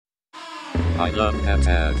I love that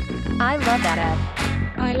ad. I love that ad.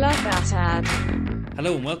 I love that ad.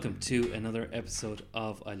 Hello and welcome to another episode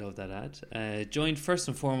of I Love That Ad. Joined first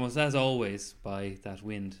and foremost, as always, by that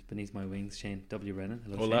wind beneath my wings, Shane W. Brennan.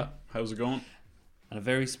 Hello, Hola, Shane. how's it going? And a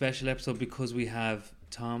very special episode because we have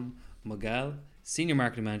Tom Mogall, Senior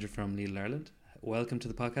Marketing Manager from Lidl Ireland. Welcome to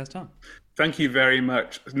the podcast, Tom. Thank you very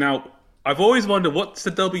much. Now, I've always wondered, what's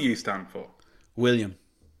the W stand for? William.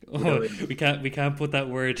 Oh, we can't put that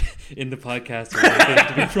word in the podcast or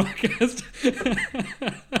to be broadcast.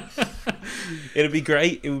 It'd be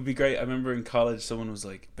great. It would be great. I remember in college someone was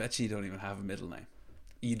like, bet you don't even have a middle name.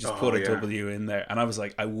 You just put a W in there. And I was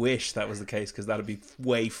like, I wish that was the case because that'd be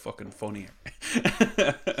way fucking funnier.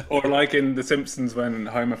 Or like in The Simpsons when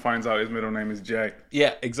Homer finds out his middle name is Jay.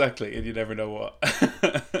 Yeah, exactly. And you never know what.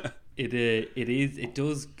 It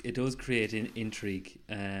does create intrigue.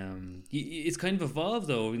 It's kind of evolved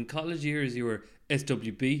though. In college years, you were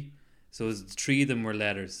SWB, so three of them were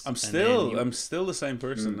letters. I'm still the same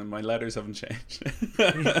person, and my letters haven't changed.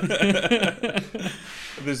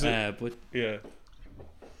 But yeah,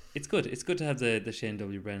 it's good. It's good to have the Shane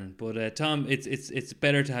W. Brennan. But Tom, it's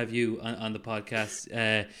better to have you on the podcast.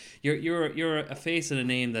 You're a face and a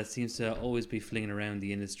name that seems to always be flinging around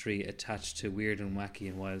the industry, attached to weird and wacky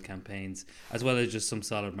and wild campaigns, as well as just some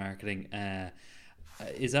solid marketing.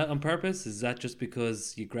 Is that on purpose? Is that just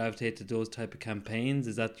because you gravitate to those type of campaigns?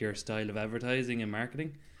 Is that your style of advertising and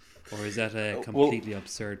marketing? Or is that a completely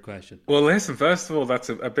absurd question? Well, listen, first of all, that's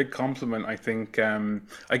a big compliment, I think.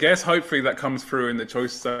 I guess hopefully that comes through in the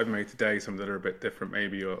choices I've made today, some that are a bit different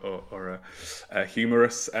maybe or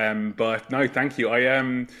humorous. But no, thank you.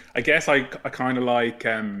 I guess I kind of like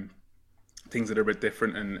things that are a bit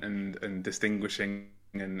different and distinguishing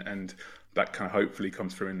and that kind of hopefully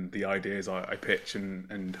comes through in the ideas I pitch,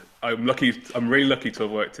 and I'm really lucky to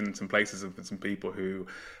have worked in some places with some people who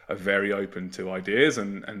are very open to ideas,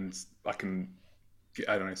 and I can,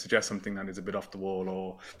 I don't know, suggest something that is a bit off the wall,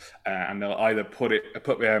 or and they'll either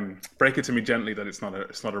break it to me gently that it's not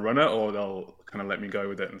a runner, or they'll kind of let me go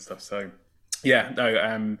with it and stuff. So yeah,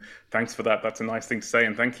 no, thanks for that. That's a nice thing to say,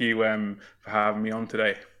 and thank you for having me on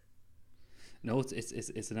today. No,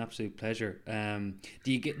 it's an absolute pleasure.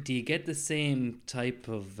 Do you get the same type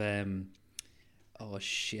of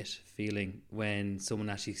feeling when someone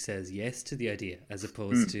actually says yes to the idea as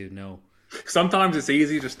opposed to no? Sometimes it's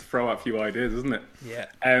easy just to throw out a few ideas, isn't it? Yeah.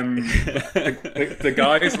 The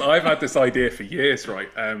guys, I've had this idea for years, right?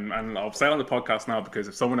 And I'll say it on the podcast now because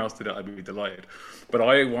if someone else did it, I'd be delighted. But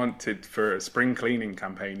I wanted, for a spring cleaning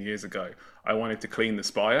campaign years ago, I wanted to clean the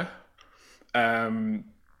spire.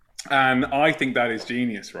 And I think that is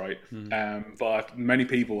genius, right? But many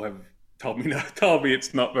people have told me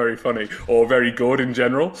it's not very funny or very good in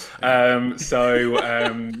general. And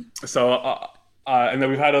then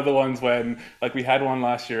we've had other ones when, like we had one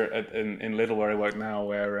last year in Lidl where I work now,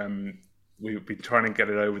 where we've been trying to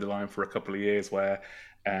get it over the line for a couple of years, where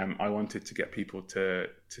I wanted to get people to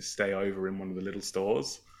stay over in one of the Lidl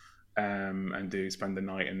stores. And spend the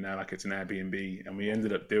night in there like it's an Airbnb, and we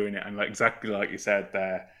ended up doing it, and like exactly like you said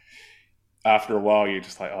there, after a while you're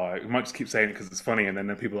just like, oh, you might just keep saying it because it's funny, and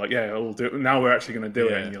then people are like, yeah, we'll do it, now we're actually going to do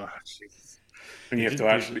it, and you're like, oh, Jesus. And you have to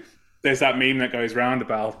actually, there's that meme that goes round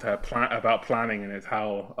about planning, and it's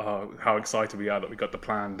how excited we are that we got the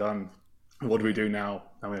plan done. What do we do now?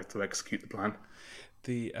 Now we have to execute the plan.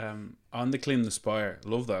 The on the Clean the Spire,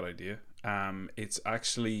 love that idea. It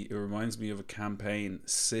reminds me of a campaign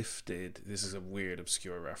Sif did. This is a weird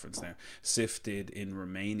obscure reference now. Sif did in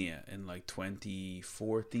Romania in like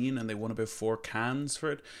 2014, and they won about 4 cans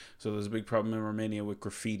for it. So there's a big problem in Romania with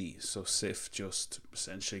graffiti, so Sif just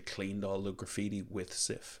essentially cleaned all the graffiti with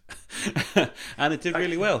Sif. And it did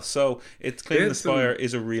really well. So it's Clean the Spire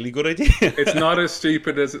is a really good idea. It's not as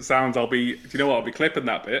stupid as it sounds. I'll be clipping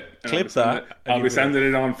that bit. I'll be sending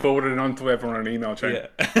it on, forwarding it on to everyone on email chain. Yeah.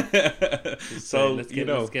 So let's get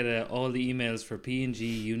all the emails for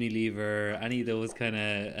P&G, Unilever, any of those kind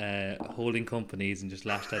of holding companies, and just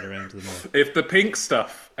lash that around to them all. If the pink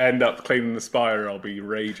stuff end up cleaning the spire, I'll be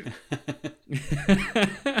raging.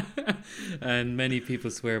 And many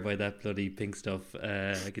people swear by that bloody pink stuff.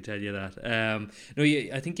 I can tell you that.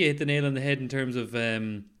 I think you hit the nail on the head in terms of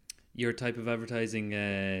your type of advertising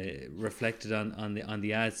reflected on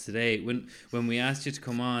the ads today. When we asked you to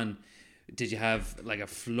come on, did you have like a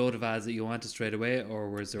flood of ads that you wanted straight away, or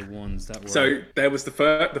was there ones that were? So there was the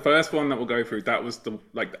first one that we'll go through. That was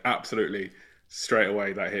absolutely straight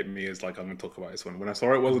away that hit me as like, I'm going to talk about this one. When I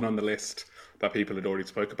saw it wasn't on the list that people had already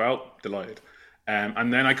spoke about, delighted.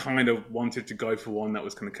 And then I kind of wanted to go for one that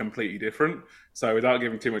was kind of completely different. So without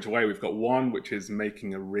giving too much away, we've got one which is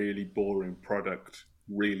making a really boring product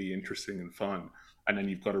really interesting and fun, and then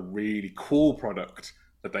you've got a really cool product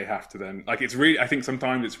that they have to then like. It's really, I think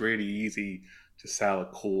sometimes it's really easy to sell a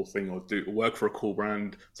cool thing or do work for a cool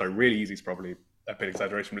brand. Sorry, really easy is probably a bit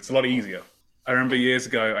exaggeration, but it's a lot easier. I remember years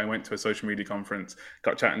ago, I went to a social media conference,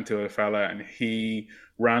 got chatting to a fella, and he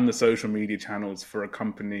ran the social media channels for a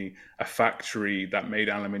company, a factory that made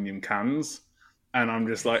aluminium cans. And I'm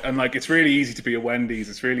just like, and like, it's really easy to be a Wendy's,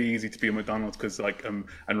 it's really easy to be a McDonald's, because like, and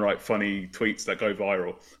write funny tweets that go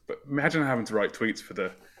viral. But imagine having to write tweets for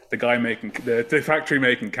the guy making the factory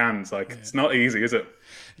making cans. Like, it's not easy, is it?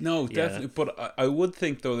 No, definitely. But I would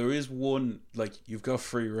think though, there is one, like, you've got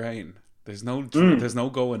free reign. There's no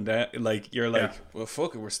going down. Like, you're like, well,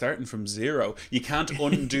 fuck it, we're starting from zero. You can't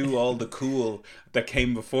undo all the cool that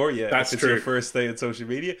came before you. That's if it's true. your first day in social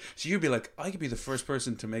media. So you'd be like, I could be the first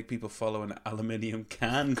person to make people follow an aluminium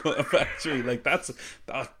can factory. Like,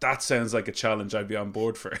 that sounds like a challenge I'd be on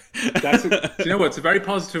board for. Do you know what? It's a very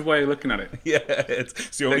positive way of looking at it. Yeah,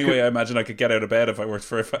 it's the only way I imagine I could get out of bed if I worked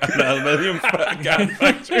for an aluminium can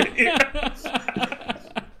factory.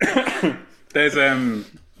 There's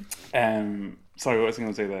sorry, what was I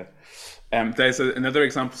going to say there? There's another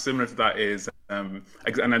example similar to that is, and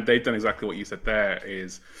they've done exactly what you said there,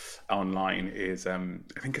 is online, is I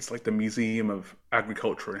think it's like the Museum of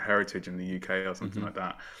Agriculture and Heritage in the UK or something like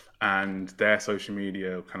that. And their social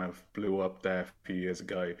media kind of blew up there a few years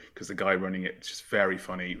ago because the guy running it is just very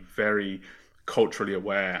funny, very culturally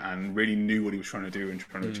aware, and really knew what he was trying to do and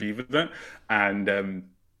trying to achieve with it. And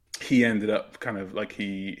he ended up kind of like,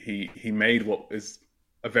 he made what is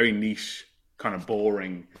a very niche, kind of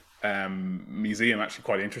boring museum actually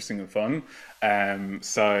quite interesting and fun.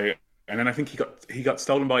 So, and then I think he got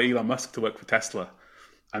stolen by Elon Musk to work for Tesla,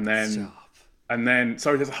 and then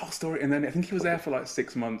sorry, there's a whole story. And then I think he was there for like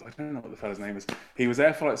 6 months. I don't know what the fella's name is. He was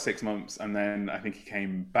there for like 6 months, and then I think he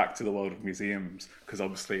came back to the world of museums because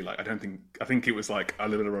obviously, like, I think it was like a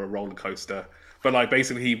little bit of a roller coaster. But like,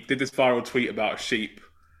 basically, he did this viral tweet about a sheep.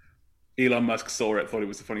 Elon Musk saw it, thought it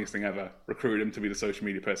was the funniest thing ever, recruited him to be the social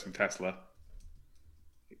media person for Tesla.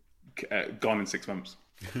 Gone in 6 months.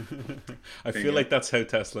 I feel like that's how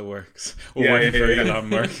Tesla works. Or working for Elon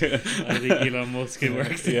Musk. I think Elon Musk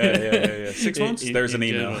works. Yeah. 6 months. There's an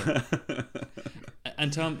email.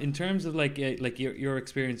 And Tom, in terms of like your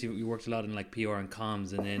experience, you worked a lot in like PR and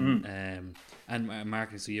comms, and then and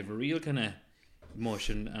marketing. So you have a real kind of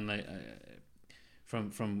motion, and like.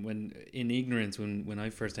 From when in ignorance when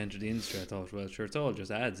I first entered the industry, I thought, well, sure, it's all just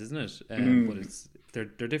ads, isn't it? But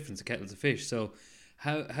they're different to kettles of fish. So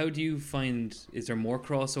how do you find, is there more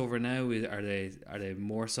crossover now? Are they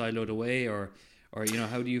more siloed away, or you know,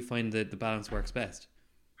 how do you find that the balance works best?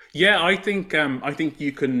 Yeah, I think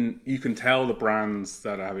you can tell the brands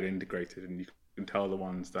that have it integrated, and you can tell the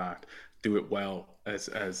ones that do it well as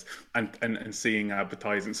and seeing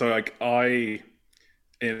advertising. So like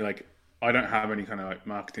I don't have any kind of like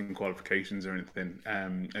marketing qualifications or anything,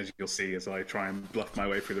 as you'll see as I try and bluff my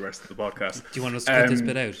way through the rest of the podcast. Do you want us to cut this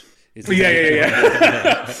bit out?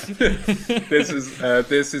 Yeah. This is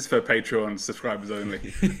for Patreon subscribers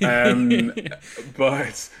only.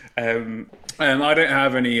 But I don't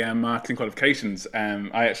have any marketing qualifications.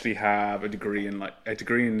 I actually have a degree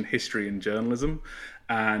in history and journalism.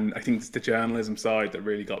 And I think it's the journalism side that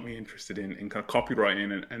really got me interested in kind of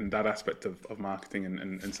copywriting and that aspect of marketing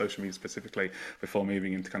and social media specifically, before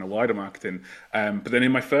moving into kind of wider marketing. But then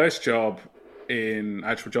in my first job, in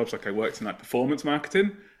actual jobs, like I worked in like performance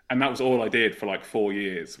marketing, and that was all I did for like 4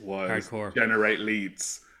 years, was hardcore. Generate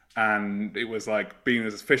leads. And it was like being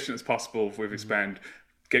as efficient as possible with your spend,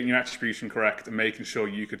 getting your attribution correct, and making sure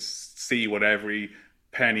you could see what every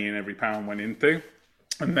penny and every pound went into.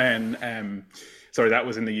 And then... sorry, that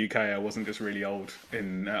was in the UK. I wasn't just really old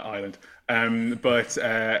in Ireland. So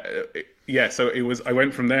it was. I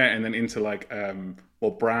went from there and then into like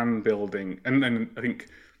brand building, and then I think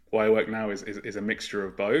where I work now is a mixture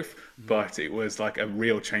of both. But it was like a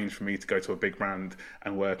real change for me to go to a big brand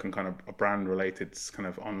and work on kind of a brand related kind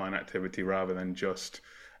of online activity rather than just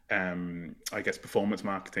I guess performance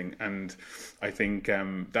marketing. And I think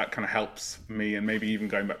that kind of helps me. And maybe even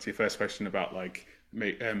going back to your first question about like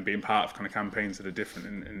being part of kind of campaigns that are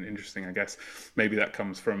different and interesting, I guess maybe that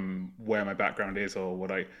comes from where my background is, or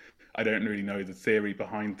what I don't really know the theory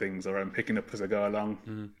behind things, or I'm picking up as I go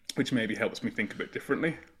along, which maybe helps me think a bit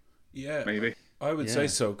differently. Yeah, maybe I would say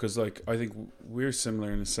so, because like I think we're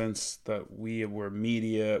similar in the sense that we were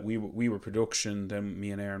media, we were production, then me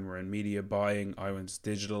and Aaron were in media buying. I went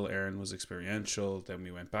digital, Aaron was experiential, then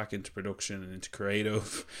we went back into production and into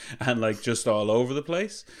creative, and like just all over the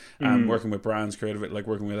place, and working with brands, creative, like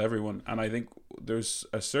working with everyone. And I think there's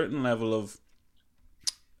a certain level of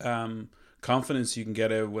confidence you can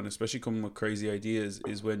get out when, especially coming with crazy ideas,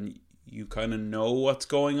 is when you kind of know what's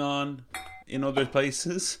going on in other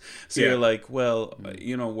places. So you're like, well,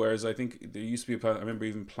 you know, whereas I think there used to be I remember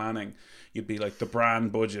even planning, you'd be like the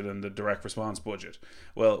brand budget and the direct response budget.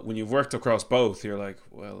 Well, when you've worked across both, you're like,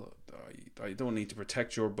 well, I don't need to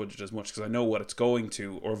protect your budget as much because I know what it's going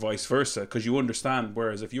to, or vice versa, because you understand.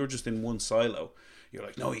 Whereas if you're just in one silo, you're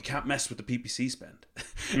like, no, you can't mess with the PPC spend.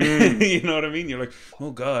 You know what I mean? You're like,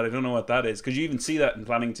 oh God, I don't know what that is. Because you even see that in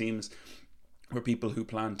planning teams, where people who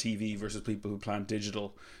plan TV versus people who plan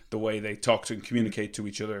digital, the way they talk to and communicate to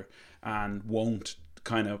each other and won't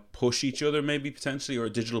kind of push each other maybe potentially, or a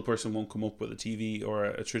digital person won't come up with a TV or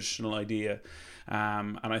a traditional idea.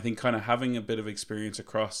 And I think kind of having a little bit experience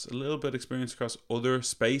across other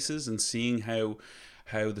spaces and seeing how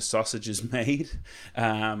the sausage is made,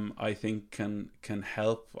 I think can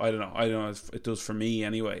help. I don't know if it does for me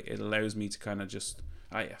anyway. It allows me to kind of just,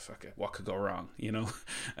 fuck it, what could go wrong, you know?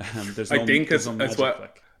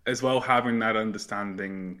 As well, having that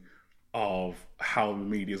understanding of how the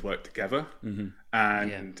medias work together,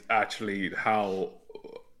 and actually how,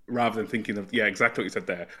 rather than thinking of, exactly what you said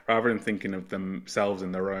there, rather than thinking of themselves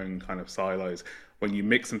in their own kind of silos, when you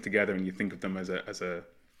mix them together and you think of them as a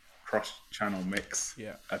cross-channel mix,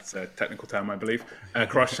 that's a technical term, I believe, a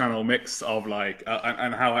cross-channel mix of like,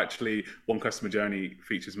 and how actually one customer journey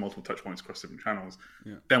features multiple touch points across different channels.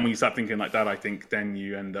 Then when you start thinking like that, I think then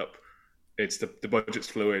you end up, it's the budget's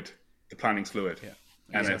fluid, the planning's fluid,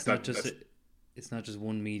 and it's not just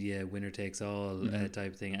one media winner takes all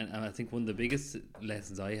type thing. And I think one of the biggest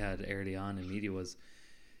lessons I had early on in media was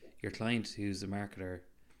your client, who's a marketer,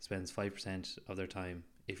 spends 5% of their time,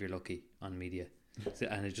 if you're lucky, on media.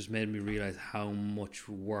 And it just made me realize how much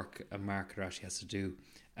work a marketer actually has to do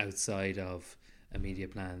outside of a media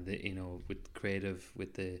plan, you know, with creative,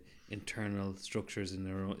 with the internal structures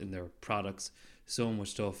in their products, so much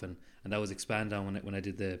stuff. And that was expanded on when I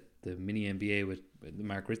did the mini MBA with the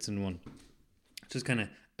Mark Ritson one. Just kind of,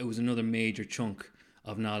 it was another major chunk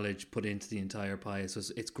of knowledge put into the entire pie. So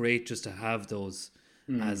it's great just to have those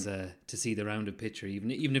as to see the rounded picture,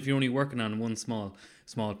 even if you're only working on one small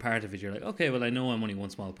part of it. You're like, okay, well, I know I'm only one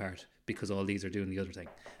small part because all these are doing the other thing,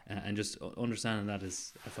 and just understanding that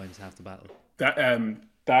is, I find, is half the battle.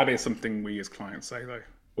 That is something we as clients say though.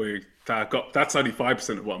 That's only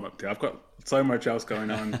 5% of what I'm up to. I've got so much else going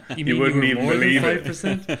on. You wouldn't even believe it.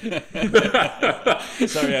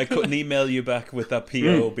 Sorry, I couldn't email you back with that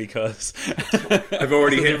PO because I've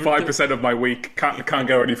already hit 5% of my week. Can't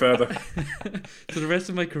go any further. So the rest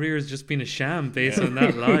of my career has just been a sham based on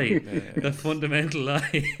that lie, that fundamental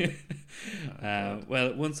lie.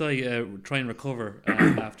 Well, once I try and recover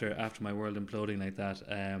after my world imploding like that,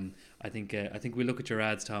 I think we look at your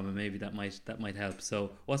ads, Tom, and maybe that might help.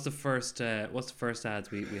 So what's the first ads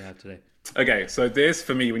we have today? Okay, so this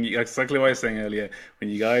for me, exactly what I was saying earlier,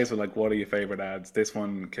 when you guys were like, what are your favorite ads? This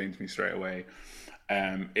one came to me straight away.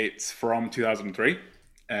 It's from 2003.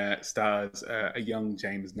 Stars a young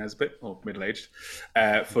James Nesbitt, or middle-aged,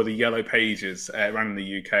 for the Yellow Pages. It ran in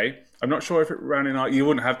the UK. I'm not sure if it ran in Ireland. You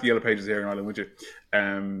wouldn't have the Yellow Pages here in Ireland, would you?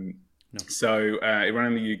 No. So it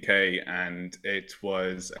ran in the UK, and it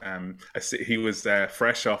was he was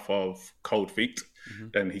fresh off of Cold Feet,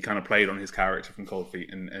 and he kind of played on his character from Cold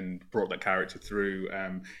Feet and brought that character through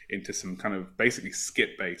into some kind of basically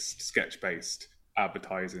sketch-based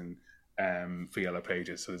advertising for Yellow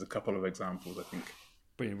Pages. So there's a couple of examples, I think.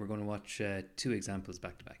 Brilliant. We're going to watch two examples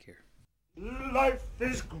back to back here. Life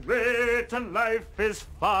is great and life is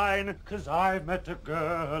fine, 'cause I've met a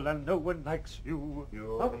girl and no one likes you.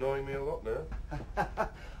 You're annoying me a lot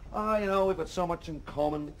now. You know, we've got so much in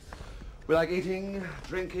common. We like eating,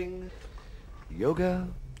 drinking, yoga.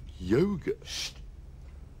 Yoga? Shh.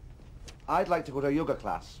 I'd like to go to a yoga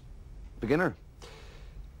class. Beginner.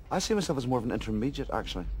 I see myself as more of an intermediate,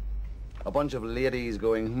 actually. A bunch of ladies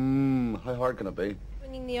going, how hard can it be?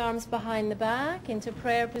 Bringing the arms behind the back into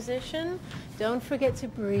prayer position. Don't forget to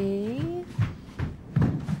breathe.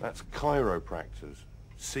 That's chiropractors.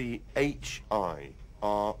 CHIROPR.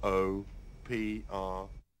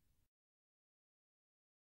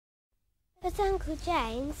 But Uncle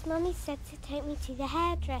James, Mummy said to take me to the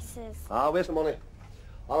hairdressers. Waste of money.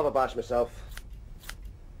 I'll have a bash myself.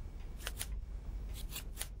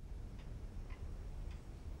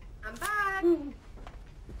 I'm back.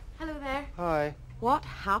 Hello there. Hi. What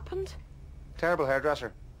happened? Terrible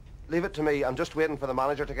hairdresser. Leave it to me. I'm just waiting for the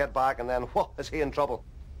manager to get back, and then, is he in trouble?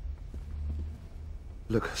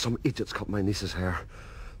 Look, some idiot's cut my niece's hair.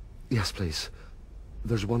 Yes, please.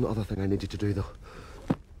 There's one other thing I need you to do, though.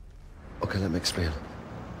 Okay, let me explain.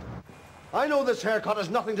 I know this haircut has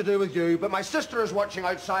nothing to do with you, but my sister is watching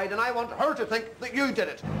outside and I want her to think that you did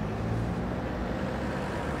it.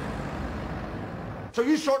 So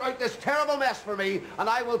you sort out this terrible mess for me and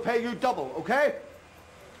I will pay you double, okay?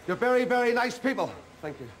 You're very, very nice people.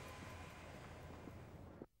 Thank you.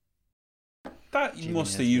 That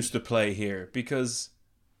must have used to play here, because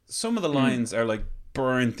some of the lines are like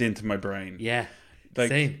burnt into my brain. Yeah, like,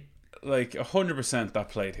 same. Like 100% that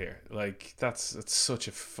played here. Like that's such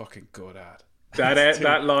a fucking good ad.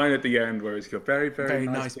 That line at the end where it's got very, very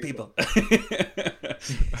nice people.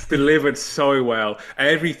 It's delivered so well.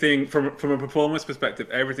 Everything from a performance perspective,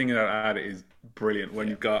 everything in that ad is brilliant. When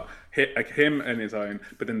you've got him and his own,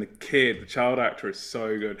 but then the child actor is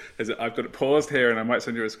so good. I've got it paused here, and I might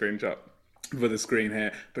send you a screenshot for the screen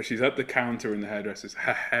here, but she's at the counter in the hairdresser's.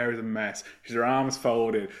 Her hair is a mess. She's her arms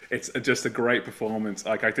folded. It's just a great performance.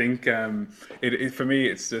 Like, I think it for me,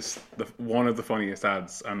 it's just one of the funniest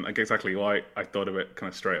ads, and like exactly why I thought of it kind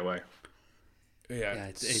of straight away. Yeah,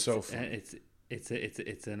 it's so fun.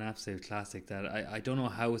 It's an absolute classic that I don't know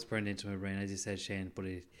how it's burned into my brain, as you said, Shane, but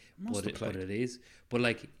it is. But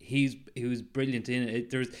like he was brilliant in it.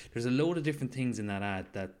 There's a load of different things in that ad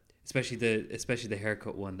that. Especially the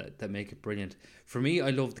haircut one that make it brilliant. For me,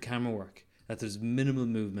 I love the camera work. That there's minimal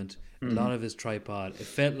movement. A lot of his tripod. It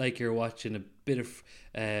felt like you're watching a bit of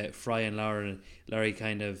Fry and Laurie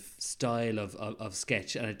kind of style of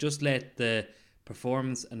sketch, and it just let the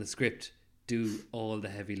performance and the script do all the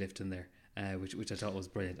heavy lifting there, which I thought was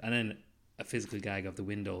brilliant. And then a physical gag of the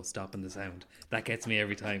window stopping the sound. That gets me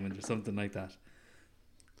every time when there's something like that.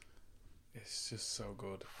 It's just so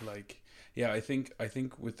good. Like. Yeah, I think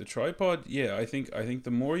with the tripod, I think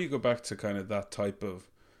the more you go back to kind of that type of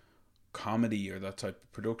comedy or that type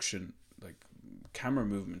of production, like camera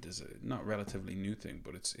movement is a not relatively new thing,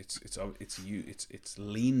 but it's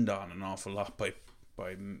leaned on an awful lot by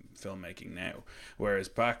filmmaking now. Whereas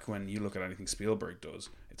back when you look at anything Spielberg does,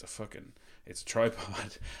 it's a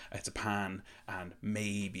tripod, it's a pan, and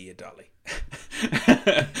maybe a dolly.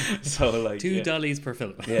 So like two dollies per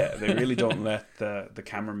film. Yeah, they really don't let the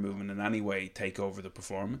camera movement in any way take over the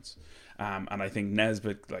performance. And I think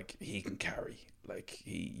Nesbitt, like, he can carry. Like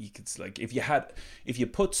he could, like, if you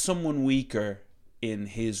put someone weaker in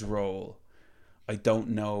his role, I don't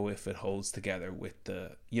know if it holds together with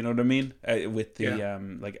the, you know what I mean? With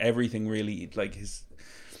the like everything really, like he's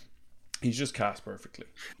just cast perfectly.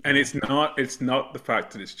 And it's not the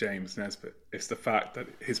fact that it's James Nesbitt. It's the fact that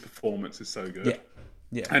his performance is so good.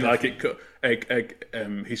 Yeah. And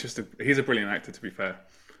definitely. He's a brilliant actor, to be fair.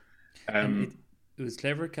 It was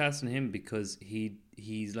clever casting him because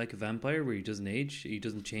he's like a vampire where he doesn't age, he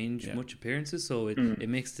doesn't change much appearances, so it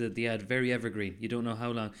makes the ad very evergreen. You don't know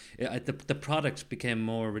how long. The product became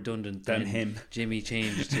more redundant than him. Jimmy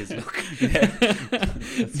changed his look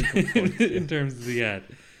in terms of the ad.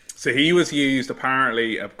 So he was used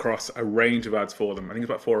apparently across a range of ads for them. I think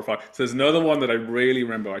it's about 4 or 5. So there's another one that I really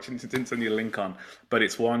remember. I didn't send you a link on, but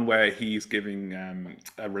it's one where he's giving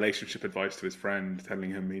a relationship advice to his friend,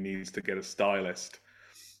 telling him he needs to get a stylist.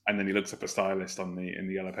 And then he looks up a stylist in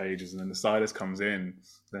the Yellow Pages, and then the stylist comes in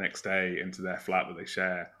the next day into their flat that they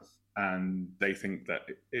share, and they think that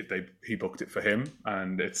he booked it for him,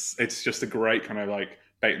 and it's just a great kind of like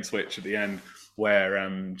bait and switch at the end, where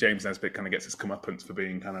James Nesbitt kind of gets his comeuppance for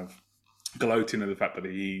being kind of gloating at the fact that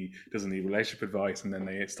he doesn't need relationship advice, and then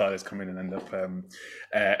the stylists come in and end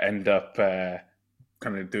up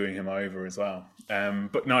kind of doing him over as well.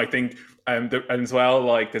 But no, I think and as well,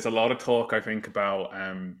 like, there's a lot of talk, I think, about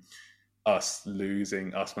us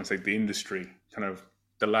when I say the industry, kind of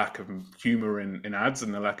the lack of humor in ads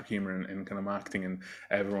and the lack of humor in kind of marketing, and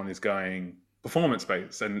everyone is going performance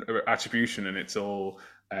based and attribution, and it's all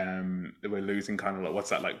we're losing kind of like, what's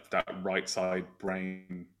that, like that right side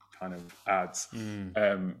brain kind of ads.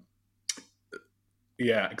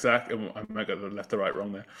 Yeah, exactly. I might get the left or right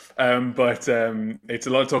wrong there, but it's a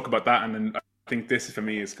lot of talk about that, and then I think this for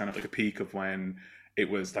me is kind of like a peak of when it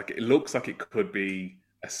was like, it looks like it could be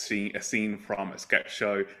a scene from a sketch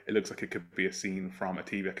show. It looks like it could be a scene from a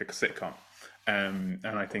TV, like a sitcom, and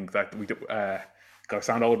I think that we gotta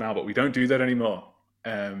sound old now, but we don't do that anymore.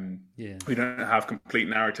 We don't have complete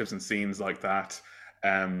narratives and scenes like that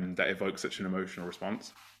that evoke such an emotional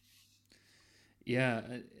response. Yeah,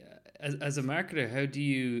 as a marketer, how do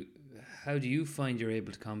you find you're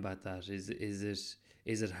able to combat that?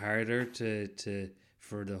 Is it harder to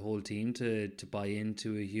for the whole team to buy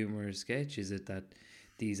into a humorous sketch? Is it that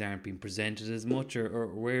these aren't being presented as much, or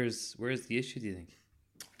where's the issue, do you think?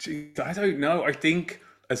 Gee, I don't know. I think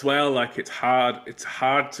as well, like, it's hard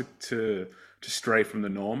to stray from the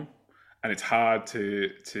norm, and it's hard to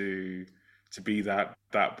to be that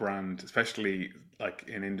brand, especially like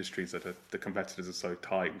in industries that the competitors are so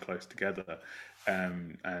tight and close together,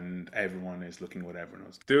 and everyone is looking at what everyone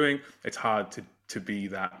else is doing. It's hard to be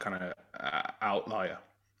that kind of outlier,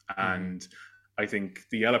 and I think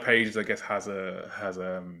the Yellow Pages, I guess, has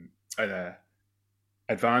an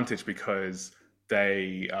advantage because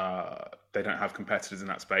they don't have competitors in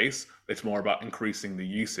that space. It's more about increasing the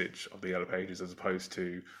usage of the Yellow Pages as opposed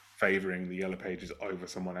to favoring the Yellow Pages over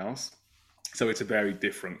someone else. So it's a very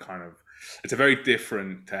different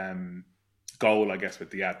goal, I guess, with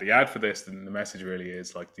the ad. The ad for this, and the message really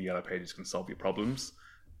is like the Yellow Pages can solve your problems.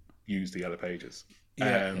 Use the Yellow Pages.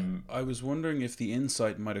 Yeah, I was wondering if the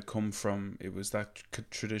insight might have come from, it was that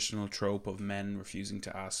traditional trope of men refusing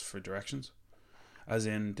to ask for directions. As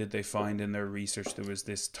in, did they find in their research there was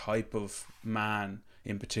this type of man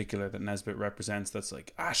in particular that Nesbitt represents that's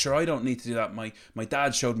like, sure, I don't need to do that. My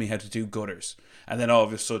dad showed me how to do gutters. And then all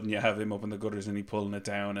of a sudden you have him up in the gutters and he pulling it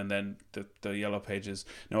down, and then the Yellow Pages.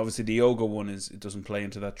 Now obviously the yoga one it doesn't play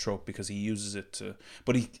into that trope because he uses it to,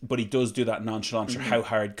 but he does do that nonchalance. How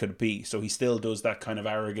hard could it be? So he still does that kind of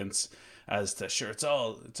arrogance as to, sure, it's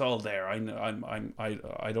all there. I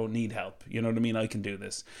don't need help. You know what I mean? I can do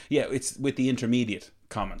this. Yeah, it's with the intermediate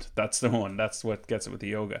comment. That's the one. That's what gets it with the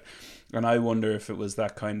yoga. And I wonder if it was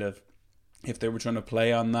that kind of, if they were trying to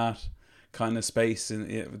play on that kind of space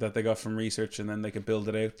that they got from research, and then they could build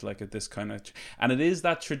it out like at this kind of, and it is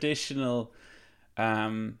that traditional,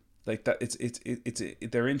 like that. It's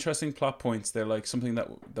they're interesting plot points. They're like something that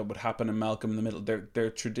would happen in Malcolm in the Middle.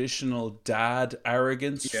 They're traditional dad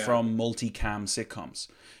arrogance from multicam sitcoms.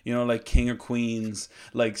 You know, like King of Queens.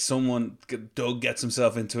 Like Doug gets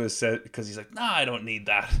himself into a set because he's like, nah, I don't need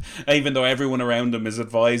that. Even though everyone around him is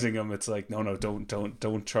advising him, it's like, no,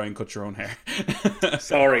 don't try and cut your own hair.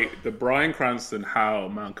 Sorry, the Bryan Cranston Hal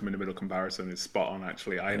Malcolm in the Middle comparison is spot on.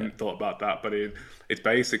 Actually, I hadn't thought about that, but it's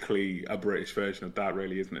basically a British version of that,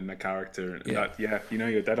 really, isn't it? In the character, and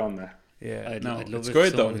you're dead on there. Yeah, I'd love it's if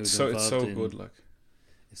great though. someone It's who's so involved good. Like,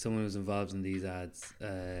 if someone who's involved in these ads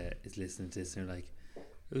is listening to this and they're like,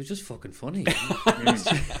 it was just fucking funny.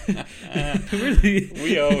 Really?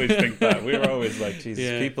 We always think that. We're always like,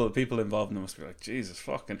 Jesus, people involved in them must be like, Jesus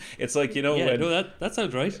fucking. It's like, you know, that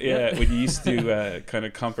sounds right. Yeah, when you used to do kind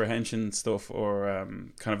of comprehension stuff or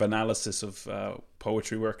kind of analysis of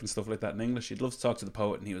poetry work and stuff like that in English, you'd love to talk to the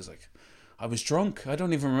poet, and he was like, I was drunk. I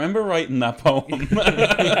don't even remember writing that poem.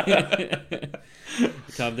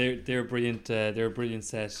 Tom, they're brilliant. They're a brilliant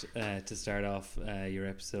set to start off your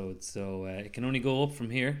episode. So it can only go up from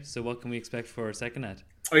here. So what can we expect for our second ad?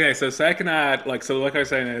 Okay, so second ad, like I was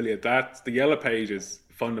saying earlier, that the Yellow Pages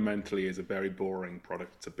fundamentally is a very boring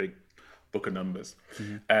product. It's a big book of numbers.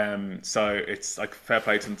 So it's like fair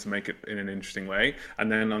play to them to make it in an interesting way.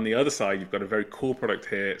 And then on the other side, you've got a very cool product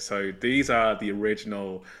here. So these are the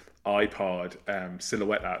original iPod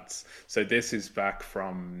silhouette ads. So this is back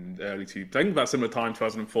from I think about similar time,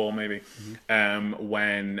 2004 maybe,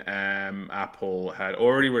 when Apple had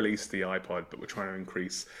already released the iPod, but were trying to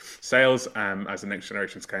increase sales as the next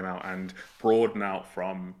generations came out and broaden out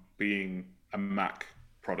from being a Mac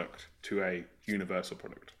product to a universal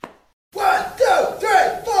product. 1, 2, 3,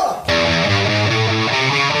 4.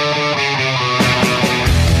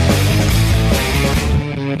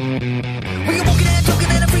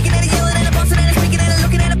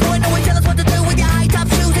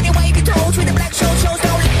 With the black show shows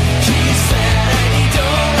don't she said he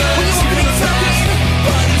don't when you want me talking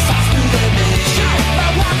but he's off to the mission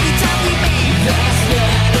my walkie-talkie man that's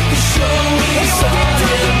not at the show we saw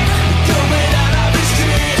him coming out of his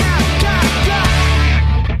dream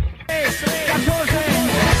hey, hello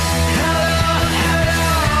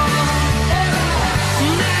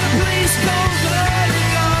man please don't let me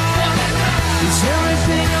go it's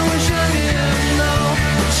everything I wish I didn't know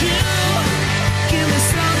but you give me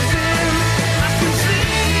something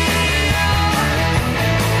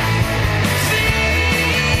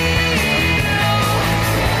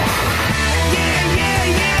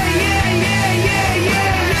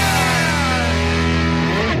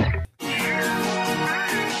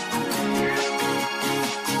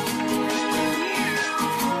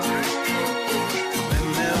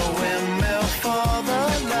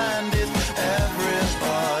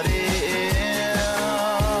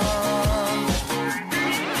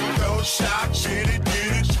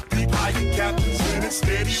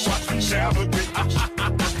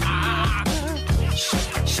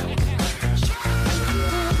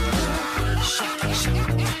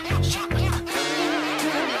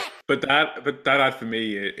But that ad for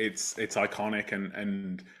me, it's iconic,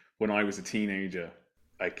 and when I was a teenager,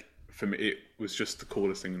 like for me, it was just the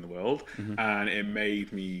coolest thing in the world, and it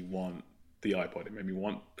made me want the iPod. It made me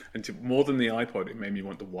want, and more than the iPod, it made me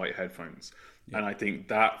want the white headphones. Yeah. And I think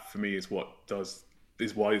that for me is why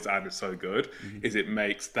this ad is so good. Is it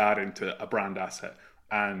makes that into a brand asset.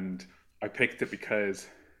 And I picked it because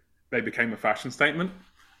they became a fashion statement.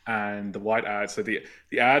 And the white ad, so the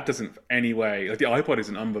ad doesn't any way, like the iPod is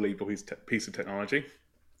an unbelievable piece of technology,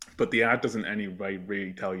 but the ad doesn't any way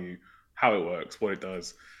really tell you how it works, what it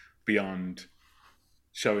does, beyond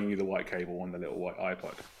showing you the white cable on the little white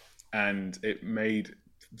iPod. And it made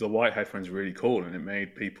the white headphones really cool, and it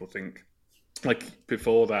made people think, like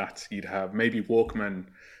before that, you'd have maybe Walkman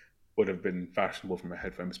would have been fashionable from a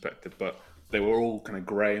headphone perspective, but they were all kind of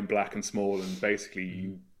grey and black and small, and basically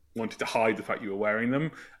you wanted to hide the fact you were wearing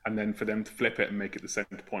them, and then for them to flip it and make it the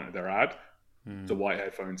center point of their ad, the white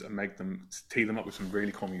headphones, and make them tee them up with some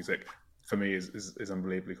really cool music, for me is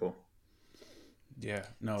unbelievably cool. Yeah,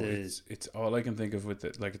 no, it's all I can think of with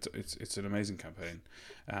it. Like it's an amazing campaign,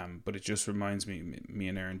 but it just reminds me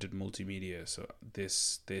and Aaron did multimedia, so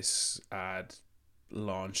this ad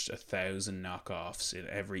launched 1,000 knockoffs in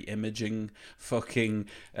every imaging fucking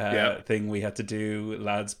thing we had to do.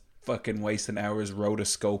 Lads fucking wasting hours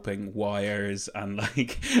rotoscoping wires and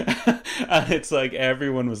like and it's like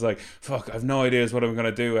everyone was like, fuck, I've no idea what I'm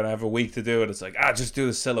gonna do and I have a week to do it. It's like, just do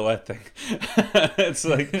the silhouette thing. It's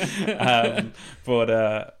like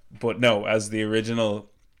but no, as the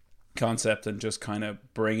original concept, and just kind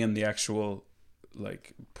of bringing the actual,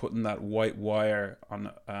 like putting that white wire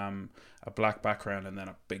on a black background and then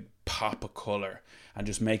a big pop of color, and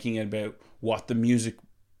just making it about what the music,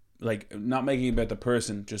 like not making it about the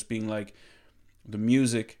person, just being like the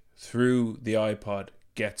music through the iPod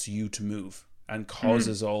gets you to move and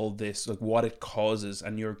causes all this, like what it causes,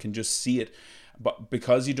 and you can just see it. But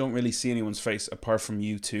because you don't really see anyone's face apart from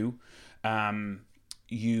U2,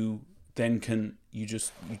 you then can you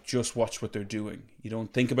just watch what they're doing. You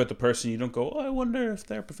don't think about the person. You don't go, I wonder if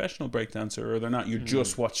they're a professional breakdancer or they're not. You're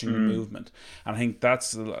just watching the movement. And I think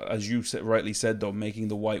that's, as you rightly said though, making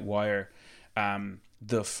the white wire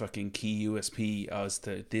the fucking key USP as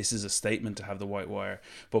to this is a statement to have the white wire.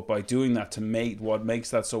 But by doing that, to make what makes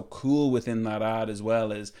that so cool within that ad as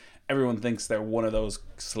well is everyone thinks they're one of those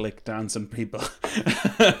slick dancing people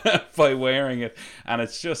by wearing it, and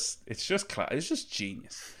it's just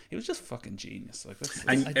genius. It was just fucking genius. Like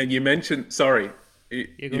and you mentioned, sorry,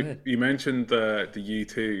 you mentioned the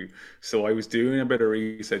U2. So I was doing a bit of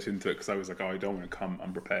research into it because I was like, I don't want to come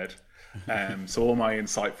unprepared. So all my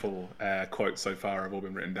insightful quotes so far have all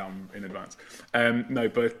been written down in advance.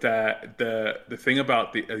 But the thing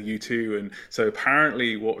about the U2, and so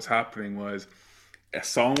apparently what was happening was a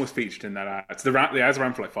song was featured in that ad. So the ads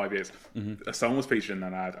ran for like 5 years. A song was featured in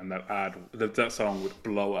that ad, and that song would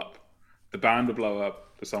blow up. The band would blow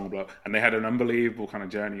up, the song would blow up, and they had an unbelievable kind of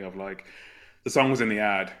journey of like, the song was in the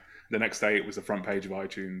ad. The next day it was the front page of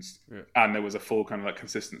iTunes, and there was a full kind of like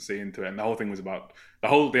consistency into it. And the whole thing was about the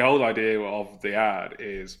whole idea of the ad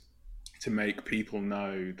is to make people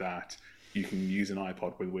know that you can use an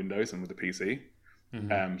iPod with Windows and with a PC.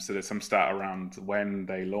 So there's some stat around when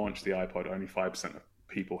they launched the iPod, only 5% of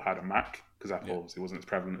people had a Mac, because Apple obviously wasn't as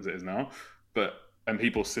prevalent as it is now. And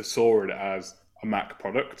people saw it as a Mac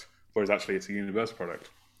product, whereas actually it's a universal product.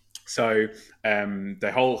 So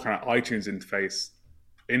the whole kind of iTunes interface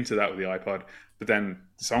into that with the iPod, but then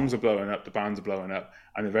the songs are blowing up, the bands are blowing up,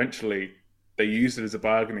 and eventually they used it as a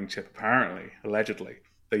bargaining chip, apparently, allegedly.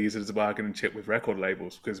 They used it as a bargaining chip with record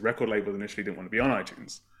labels, because record labels initially didn't want to be on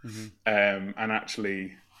iTunes. And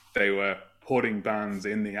actually they were putting bands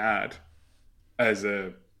in the ad as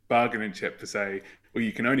a bargaining chip to say, well,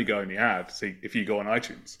 you can only go in the ad if you go on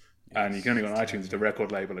iTunes. And you can only go on iTunes if the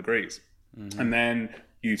record label agrees. And then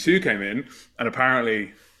U2 came in, and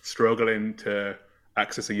apparently struggling to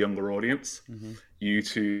access a younger audience.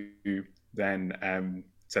 U2 then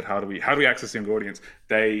said, how do we access a younger audience?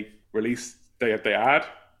 They had the ad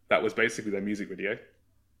that was basically their music video.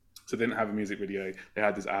 So they didn't have a music video, they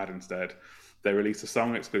had this ad instead. They released a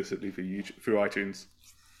song exclusively through iTunes.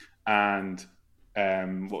 And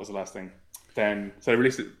what was the last thing? So they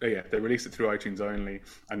released it through iTunes only,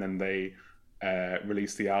 and then they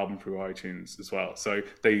released the album through iTunes as well. So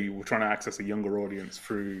they were trying to access a younger audience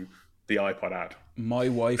through the iPod ad. My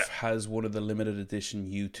wife has one of the limited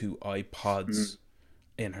edition U2 iPods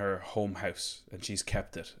in her home house, and she's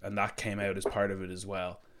kept it, and that came out as part of it as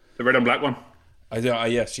well. The red and black one?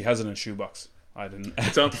 Yes, she has it in a shoebox. I didn't.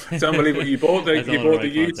 It's unbelievable. You bought the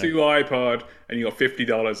U2 iPod, and you got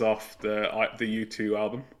 $50 off the U2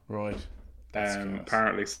 album. Right.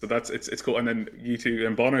 Apparently, so it's cool. And then U2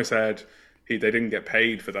 and Bono said they didn't get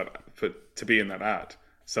paid for that to be in that ad,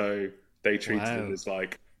 so they treated it as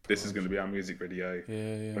like this is going to be our music video.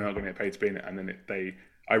 Yeah. We're not going to get paid to be in it. And then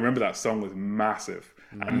I remember that song was massive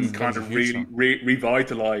and kind of huge really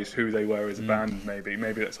revitalized who they were as a band. Maybe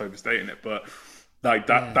that's overstating it, but like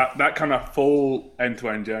that kind of full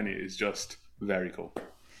end-to-end journey is just very cool.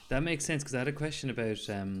 That makes sense, because I had a question about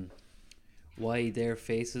why their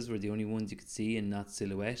faces were the only ones you could see and not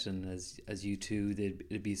silhouette, and as you two,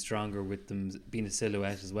 it'd be stronger with them being a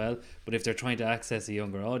silhouette as well. But if they're trying to access a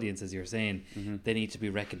younger audience, as you're saying, they need to be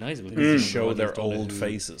recognisable. Show their old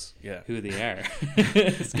faces, who they are,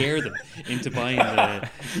 scare them into buying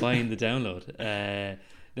the download.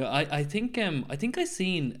 No, I think I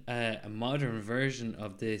seen a modern version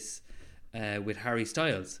of this with Harry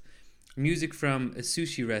Styles. Music from a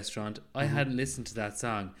sushi restaurant. I hadn't listened to that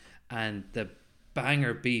song, and the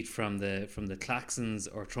banger beat from the klaxons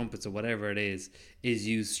or trumpets or whatever it is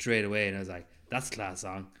used straight away, and I was like, that's a class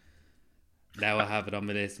song. Now I have it on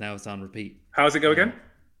my list. Now it's on repeat. How's it go again?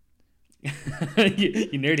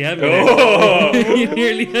 you nearly had me there. You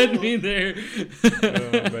nearly had me there.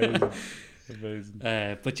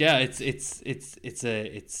 Amazing. But yeah,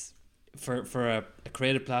 it's for a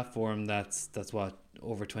creative platform that's what,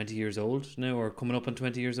 over 20 years old now, or coming up on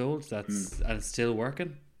 20 years old. And it's still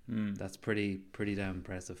working. That's pretty damn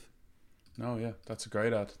impressive. No, yeah, that's a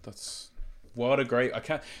great ad. What a great.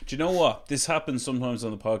 Do you know what? This happens sometimes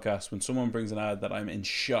on the podcast when someone brings an ad that I'm in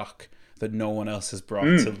shock that no one else has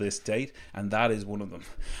brought till this date, and that is one of them.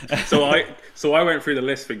 So I went through the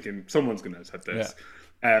list thinking someone's going to have said this.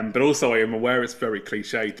 Yeah. But also I am aware it's very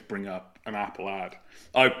cliche to bring up an Apple ad.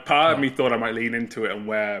 Part of me thought I might lean into it and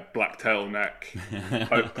wear black turtleneck,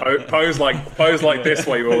 pose like this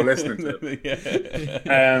while you were all listening to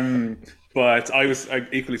it. But I was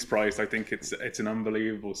equally surprised. I think it's an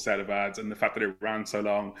unbelievable set of ads, and the fact that it ran so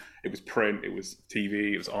long. It was print, it was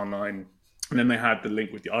TV, it was online, and then they had the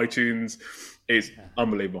link with the iTunes. It's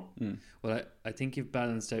unbelievable. Well, I think you've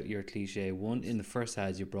balanced out your cliche one in the first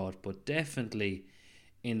ad you brought, but definitely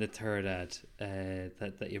in the third ad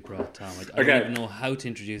that you brought, Tom. I don't even know how to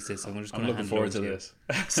introduce this, so I'm just going to hand it over to this.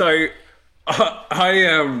 So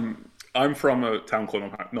I'm from a town called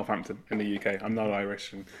Northampton in the UK. I'm not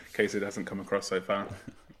Irish, in case it hasn't come across so far.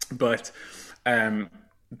 But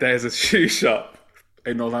there's a shoe shop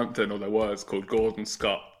in Northampton, or there was, called Gordon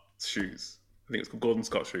Scott Shoes. I think it's called Gordon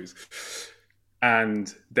Scott Shoes.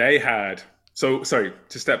 And they had... So, sorry,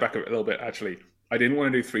 to step back a little bit, actually. I didn't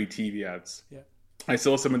want to do 3 TV ads. Yeah. I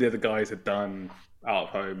saw some of the other guys had done out of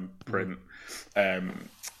home, print,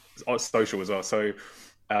 social as well. So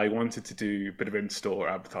I wanted to do a bit of in-store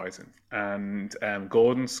advertising. And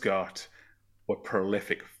Gordon Scott were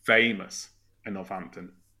prolific, famous in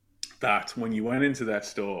Northampton, that when you went into their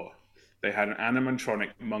store, they had an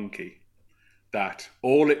animatronic monkey that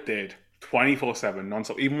all it did 24/7,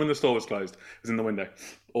 non-stop, even when the store was closed, it was in the window.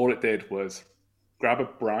 All it did was grab a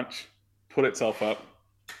branch, pull itself up,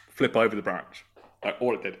 flip over the branch. Like,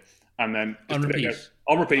 all it did. And then on repeat,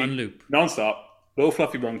 on loop, non-stop, little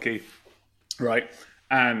fluffy monkey, right?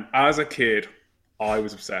 And as a kid, I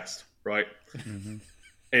was obsessed, right?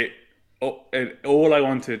 All I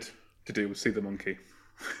wanted to do was see the monkey.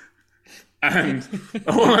 And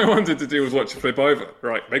all I wanted to do was watch it flip over,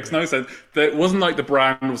 right? Makes no sense. It wasn't like the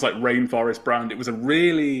brand was like Rainforest brand. It was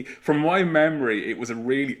from my memory, it was a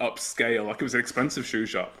really upscale, like it was an expensive shoe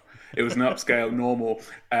shop. It was an upscale, normal,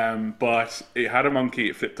 but it had a monkey.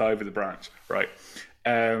 It flipped over the branch, right?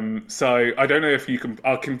 So I don't know if you can.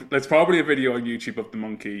 There's probably a video on YouTube of the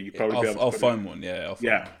monkey. You probably I'll find one. Yeah, I'll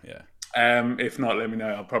find one. If not, let me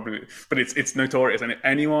know. I'll probably. But it's notorious, and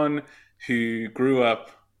anyone who grew up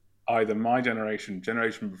either my generation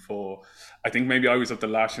before, I think maybe I was of the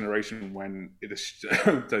last generation when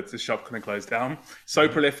the shop kind of closed down. So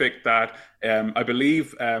prolific that I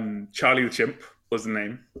believe Charlie the Chimp was the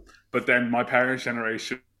name. But then my parents'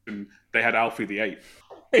 generation, they had Alfie the Ape.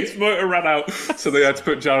 His motor ran out, so they had to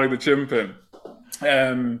put Charlie the Chimp in.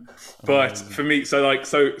 But for me, so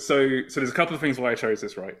there's a couple of things why I chose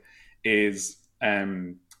this, right? Is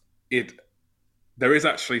there is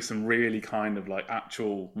actually some really kind of like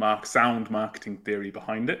actual sound marketing theory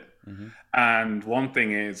behind it. And one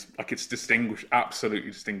thing is like it's absolutely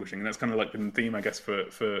distinguishing, and that's kind of like the theme, I guess, for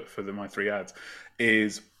my 3 ads.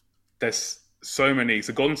 Is there's so many.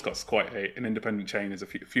 So Gordon Scott's quite an independent chain. There's a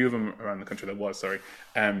few of them around the country.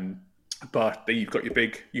 But you've got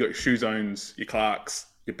your Shoe Zones, your Clarks,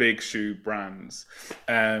 your big shoe brands,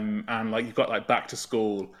 and like you've got like back to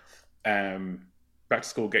school,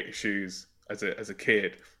 get your shoes as a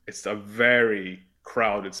kid. It's a very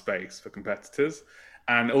crowded space for competitors,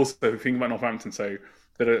 and also if you think about Northampton, so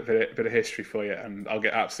bit of history for you, and I'll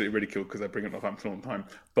get absolutely ridiculed because I bring up Northampton all the time.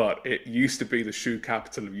 But it used to be the shoe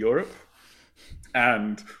capital of Europe,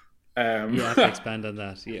 and you have to expand on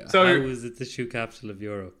that. Yeah. So, how is it the shoe capital of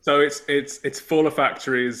Europe? So it's full of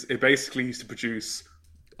factories. It basically used to produce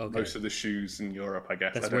most of the shoes in Europe, I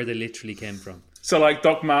guess. That's where they literally came from. So like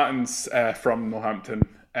Doc Martens from Northampton,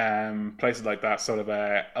 places like that, sort of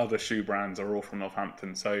other shoe brands are all from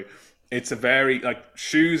Northampton. So it's a very, like,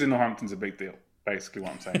 shoes in Northampton's a big deal, basically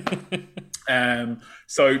what I'm saying.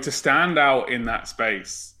 So to stand out in that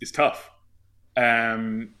space is tough.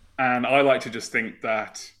 And I like to just think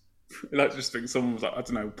someone was like, I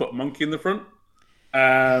don't know, put a monkey in the front.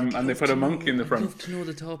 And they put a monkey in the front. I'd love to know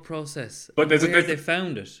the thought process. But where they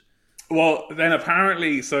found it. Well, then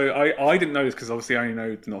apparently, so I didn't know this because obviously I only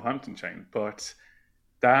know the Northampton chain, but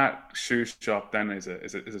that shoe shop then is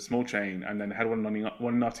a small chain, and then they had one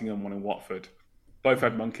in Nottingham, one in Watford. Both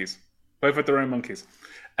had monkeys. Both had their own monkeys.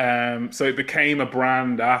 So it became a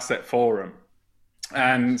brand asset for them.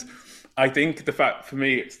 And I think the fact, for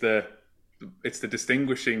me, it's the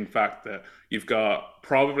distinguishing fact that you've got,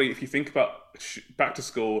 probably, if you think about back to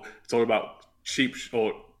school, it's all about cheap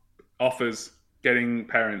or offers, getting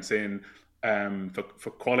parents in for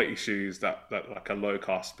quality shoes that like are low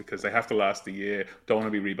cost because they have to last a year, don't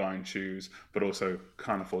want to be rebuying shoes, but also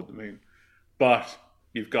can't afford the moon. But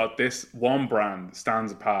you've got this one brand that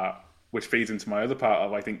stands apart, which feeds into my other part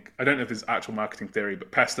of, I don't know if it's actual marketing theory,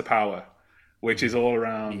 but Pest the Power, which is all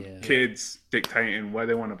around kids dictating where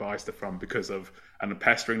they want to buy stuff from because of, and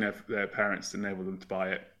pestering their parents to enable them to buy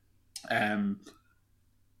it.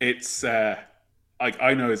 It's like,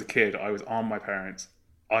 I know as a kid, I was on my parents,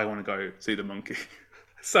 I want to go see the monkey.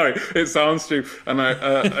 Sorry, it sounds stupid, and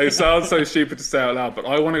it sounds so stupid to say out loud, but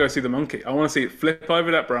I want to go see the monkey. I want to see it flip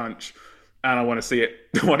over that branch, and I want to see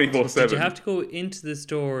it 24/7. Did you have to go into the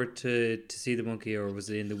store to see the monkey, or was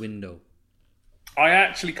it in the window? I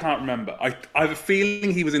actually can't remember. I have a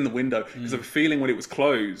feeling he was in the window, because I have a feeling when it was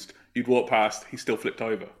closed, you'd walk past, he still flipped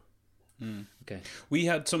over. Okay. We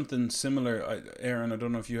had something similar, Aaron. I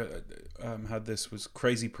don't know if you had this. Was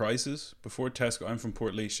Crazy Prices before Tesco. I'm from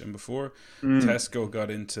Portlaoise, and before Tesco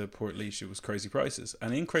got into Portlaoise, it was Crazy Prices.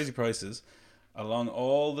 And in Crazy Prices, along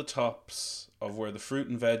all the tops of where the fruit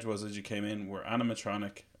and veg was as you came in, were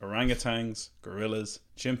animatronic orangutans, gorillas,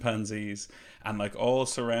 chimpanzees, and like all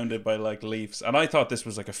surrounded by like leaves. And I thought this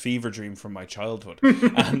was like a fever dream from my childhood.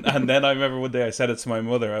 and then I remember one day I said it to my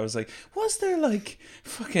mother. I was like, was there like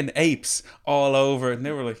fucking apes all over? And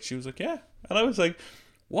they were like, she was like, yeah. And I was like,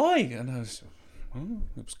 why? And I was, oh,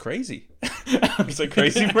 it was crazy. I was like,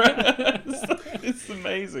 crazy, bro. It's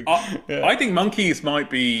amazing. I think monkeys might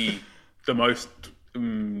be the most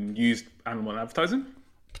used animal in advertising.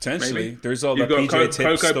 Potentially. Maybe. There's all the PJ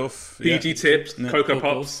Tips stuff. PG Tips, Cocoa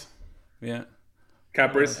Pops. Yeah.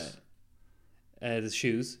 Cadbury's. The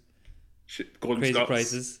shoes. Gordon Crazy Scott's.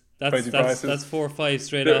 Prices. Crazy Prices. That's 4 or 5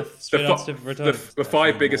 straight off different times. The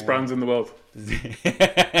 5 biggest brands in the world.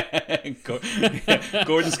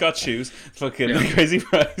 Gordon Scott shoes, fucking Crazy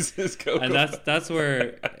Prices. And that's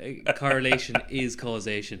where correlation is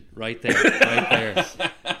causation. Right there.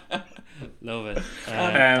 Love it.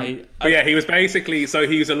 But yeah, he was basically, so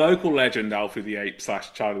he was a local legend, Alfie the Ape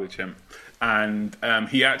 / Charlie the Chimp. And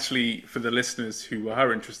he actually, for the listeners who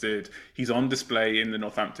are interested, he's on display in the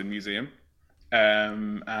Northampton Museum.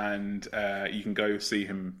 And you can go see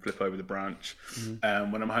him flip over the branch.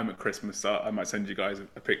 When I'm home at Christmas, I might send you guys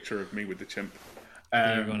a picture of me with the chimp.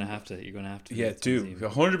 You're gonna have to. Yeah, do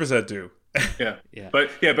 100% do. Yeah. But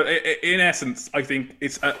in essence, I think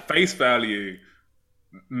it's at face value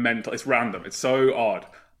mental. It's random. It's so odd.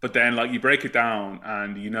 But then, like, you break it down,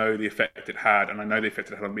 and you know the effect it had, and I know the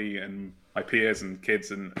effect it had on me and my peers and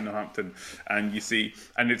kids in Northampton. And you see,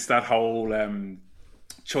 and it's that whole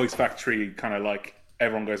choice factory kind of like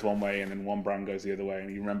everyone goes one way and then one brand goes the other way,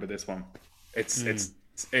 and you remember this one. It's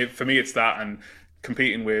for me, it's that, and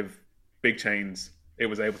competing with big chains, it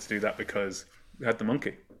was able to do that because we had the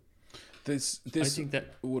monkey. This I think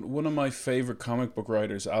that one of my favorite comic book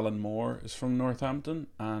writers, Alan Moore, is from Northampton,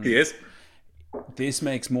 and he is. This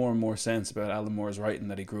makes more and more sense about Alan Moore's writing,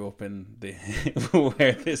 that he grew up in the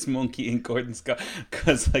where this monkey in Gordon Scott,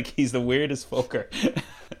 because like he's the weirdest fucker.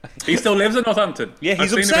 He still lives in Northampton. Yeah,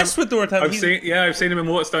 he's obsessed with Northampton. I've seen him in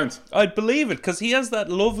Waterstones. I'd believe it, because he has that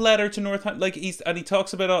love letter to Northampton. Like he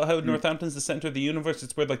talks about how Northampton's the center of the universe.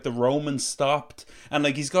 It's where like the Romans stopped, and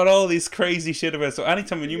like he's got all these crazy shit about it. So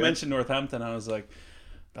anytime when you mention Northampton, I was like,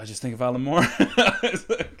 I just think of Alan Moore.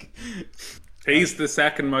 He's the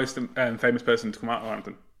second most famous person to come out of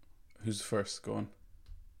Northampton. Who's the first? Go on.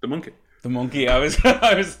 The monkey. The monkey. I was.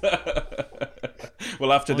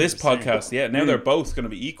 Well, after this 100%. podcast, now they're both going to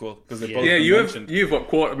be equal because they both Yeah, been you mentioned. have what,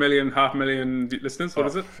 250,000, 500,000 listeners? What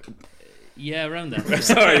is it? Yeah, around that.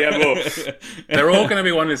 Sorry, yeah, well, they're all going to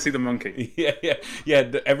be wanting to see the monkey. Yeah.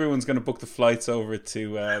 Everyone's going to book the flights over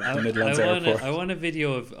to the Midlands Airport. I want a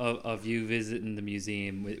video of you visiting the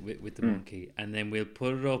museum with the monkey, and then we'll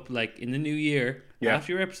put it up like in the new year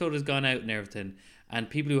after your episode has gone out and everything. And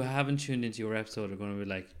people who haven't tuned into your episode are going to be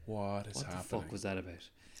like, "What is happening? What the fuck was that about?"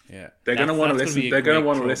 Yeah, they're going to want to listen. They're going to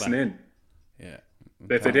want to listen in. Yeah.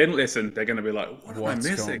 If they didn't listen, they're going to be like, "What am I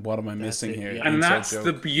missing? What am I missing here?" Yeah. And that's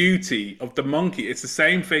the beauty of the monkey. It's the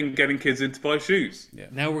same thing getting kids in to buy shoes. Yeah.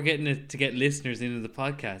 Now we're getting it to get listeners into the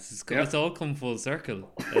podcast. It's all come full circle.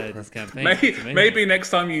 This campaign. Maybe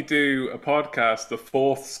next time you do a podcast, the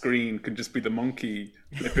fourth screen can just be the monkey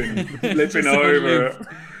flipping over.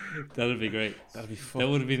 That'd be great. That'd be fun. That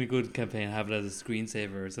would have been a good campaign. Have it as a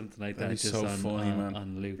screensaver or something like That'd that. be Just so on, funny, man.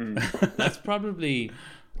 on loop. That's probably,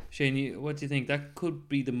 Shane. What do you think? That could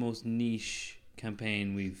be the most niche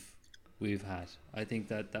campaign we've had. I think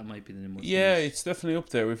that might be the most. Yeah, niche. it's definitely up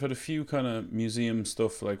there. We've had a few kind of museum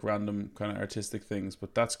stuff, like random kind of artistic things,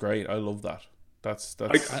 but that's great. I love that. That's.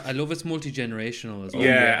 I love it's multi-generational as well.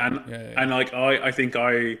 And like I think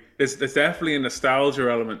there's definitely a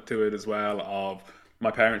nostalgia element to it as well. Of my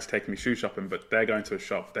parents taking me shoe shopping, but they're going to a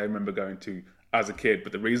shop they remember going to as a kid.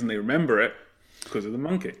 But the reason they remember it is because of the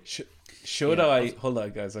monkey. Should I hold on,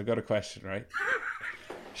 guys? I got a question, right?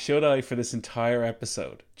 Should I, for this entire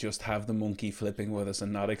episode, just have the monkey flipping with us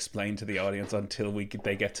and not explain to the audience until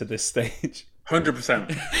they get to this stage?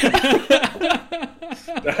 100%.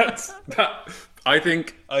 I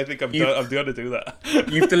think I'm going to do that.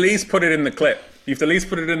 You have to at least put it in the clip. You have to at least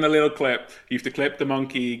put it in the little clip. You have to clip the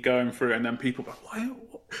monkey going through, and then people go, "Why?"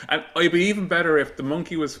 And it'd be even better if the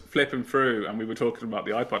monkey was flipping through, and we were talking about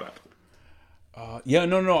the iPod app.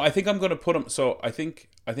 No. I think I'm going to put him. So I think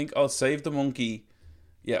I'll save the monkey.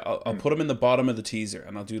 Yeah, I'll put him in the bottom of the teaser,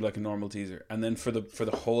 and I'll do like a normal teaser, and then for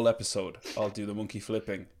the whole episode, I'll do the monkey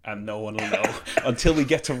flipping, and no one will know until we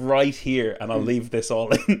get to right here, and I'll leave this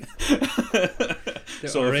all in.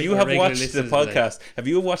 So if you have watched the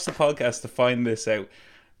podcast, to find this out?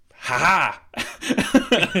 Ha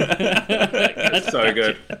That's so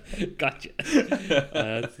good. Gotcha.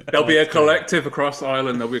 There'll be a collective across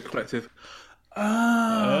Ireland. There'll be a collective.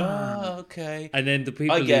 Okay. And then the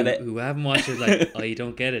people who haven't watched it, like, you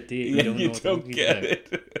don't get it, do you? You don't get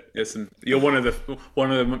it. Listen, you're one of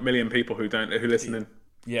the million people who listen in.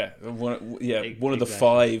 Yeah, one of the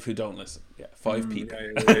 5 who don't listen. Yeah, 5 people.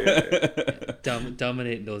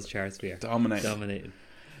 Dominating those charts we are. Dominating.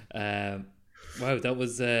 Wow, that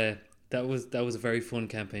was a very fun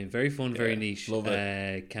campaign. Very fun, very niche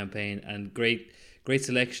campaign, and great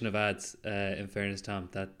selection of ads. In fairness, Tom,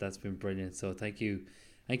 that's been brilliant. So thank you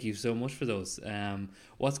so much for those.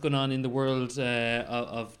 What's going on in the world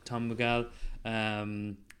of Tom McGall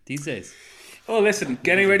these days? Oh, listen,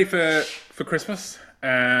 getting ready for Christmas.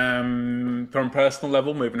 From a personal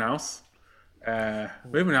level, moving house.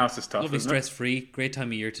 Moving house is tough. Lovely, stress-free, great time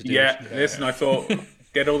of year to do it. Yeah, listen, I thought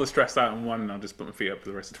get all the stress out in one, and I'll just put my feet up for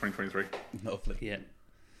the rest of 2023. Lovely. Yeah.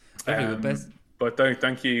 But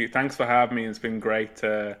thank you. Thanks for having me. It's been great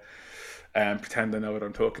to pretend I know what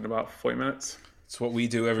I'm talking about for 40 minutes. It's what we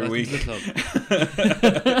do every week.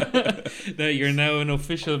 No, you're now an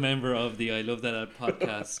official member of the I Love That Ad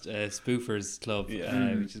podcast Spoofers Club,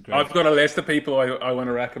 which is great. I've got a list of people I want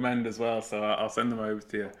to recommend as well, so I'll send them over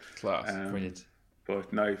to you. Class. Brilliant.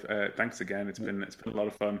 But no, thanks again. It's been a lot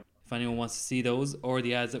of fun. If anyone wants to see those or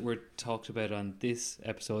the ads that were talked about on this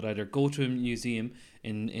episode, either go to a museum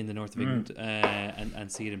in the north of England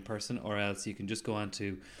and see it in person, or else you can just go on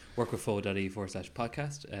to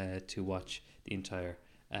workwithfo.ie/podcast to watch the entire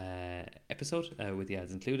episode with the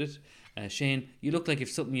ads included. Shane, you look like if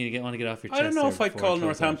something you want to get off your chest. I don't know if I'd call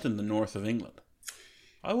Northampton the north of England.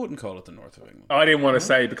 I wouldn't call it the north of England. I didn't want to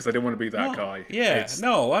say because I didn't want to be that guy. Yeah,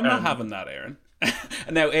 I'm not having that, Aaron.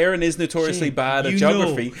 And now Aaron is notoriously bad at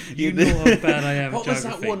geography. You know how bad I am at geography. Was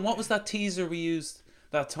that one? What was that teaser we used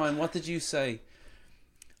that time? What did you say?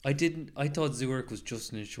 I thought Zurich was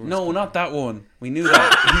just an insurance company. Not that one. We knew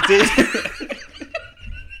that. He did.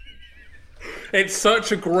 It's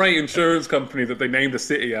such a great insurance company that they named a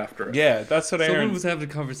city after it. Yeah, that's what Aaron... Someone was having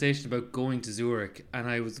a conversation about going to Zurich, and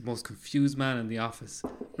I was the most confused man in the office.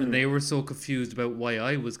 And they were so confused about why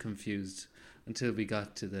I was confused until we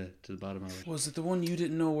got to the bottom of it. Was it the one you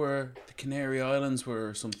didn't know where the Canary Islands were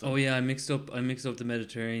or something? Oh yeah, I mixed up the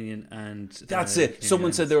Mediterranean and... That's it.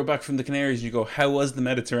 Someone said they were back from the Canaries, and you go, how was the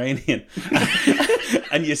Mediterranean?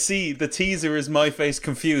 And you see the teaser is my face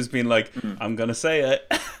confused, being like, I'm going to say it.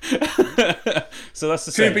 So that's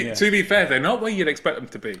the same. To be fair, they're not where you'd expect them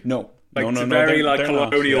to be. No. Like, no, it's very they're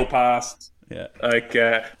colonial not. past. Yeah. Like,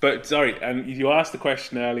 but sorry, and you asked the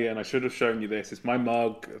question earlier, and I should have shown you this. It's my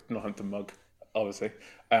mug, Northampton mug, obviously.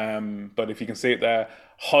 But if you can see it there,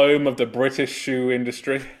 home of the British shoe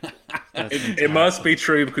industry. It must be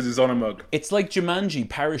true because it's on a mug. It's like Jumanji,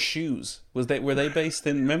 Paris Shoes. Were they based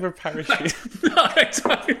in? Remember Paris Shoes? No, I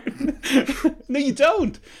don't. No, you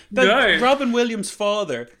don't. No. Robin Williams'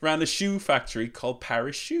 father ran a shoe factory called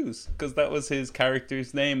Parish Shoes because that was his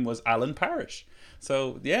character's name was Alan Parrish.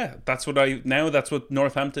 So yeah, that's what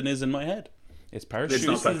Northampton is in my head. It's Parish It's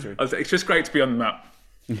Shoes not factory. It's just great to be on the map.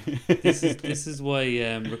 This is why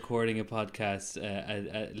recording a podcast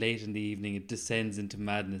late in the evening, it descends into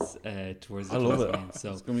madness towards the I love close it. end.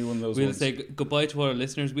 So It's gonna be one of those we'll ones. say goodbye to all our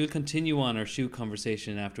listeners. We'll continue on our shoe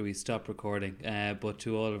conversation after we stop recording. But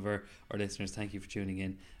to all of our listeners, thank you for tuning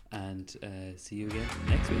in, and see you again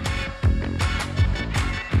next week.